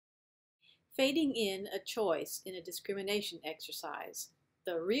Fading in a choice in a discrimination exercise,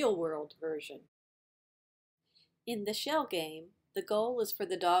 the real-world version. In the shell game, the goal is for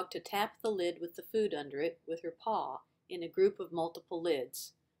the dog to tap the lid with the food under it with her paw in a group of multiple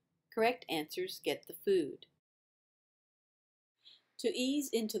lids. Correct answers get the food. To ease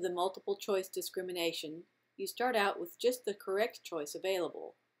into the multiple choice discrimination, you start out with just the correct choice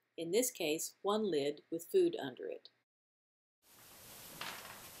available, in this case, one lid with food under it.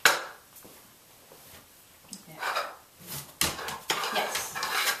 Yes.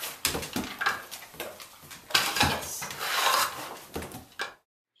 Yes.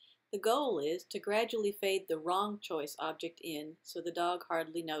 The goal is to gradually fade the wrong choice object in so the dog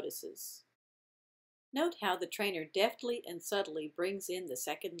hardly notices. Note how the trainer deftly and subtly brings in the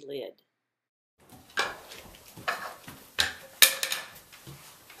second lid.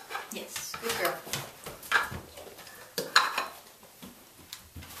 Yes. Good girl.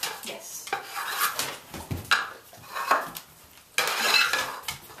 Yes.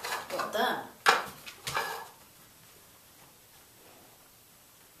 Well done.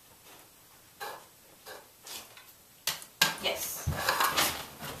 Yes.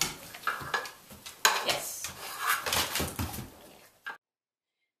 Yes.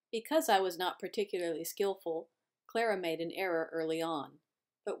 Because I was not particularly skillful, Clara made an error early on.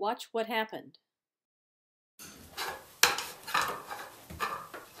 But watch what happened.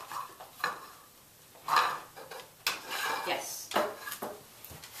 Yes.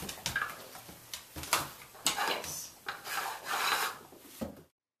 Yes.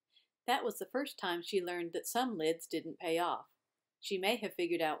 That was the first time she learned that some lids didn't pay off. She may have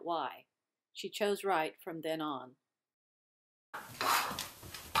figured out why. She chose right from then on.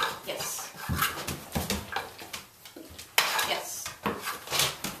 Yes. Yes.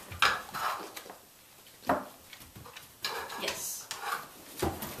 Yes.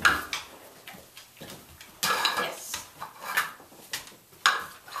 Yes.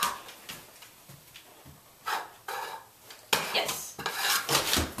 Yes.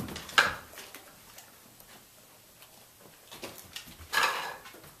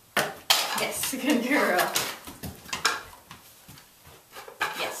 Yes, good girl.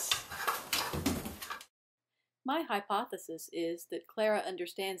 Yes. My hypothesis is that Clara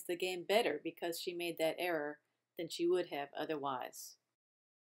understands the game better because she made that error than she would have otherwise.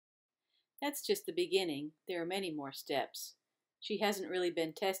 That's just the beginning. There are many more steps. She hasn't really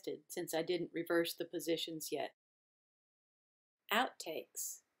been tested since I didn't reverse the positions yet.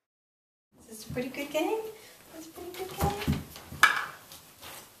 Outtakes. Is this a pretty good game? Is this a pretty good game?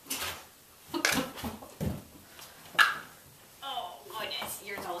 Oh, goodness.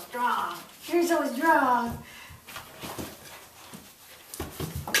 You're so strong. You're so strong.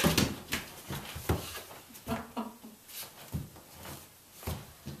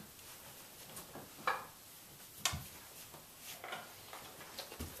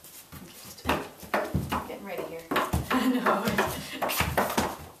 Getting ready here. I know.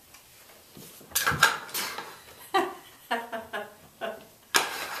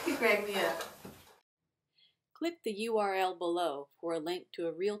 You crack me up. Click the URL below for a link to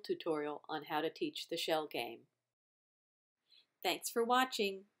a real tutorial on how to teach the shell game. Thanks for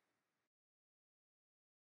watching.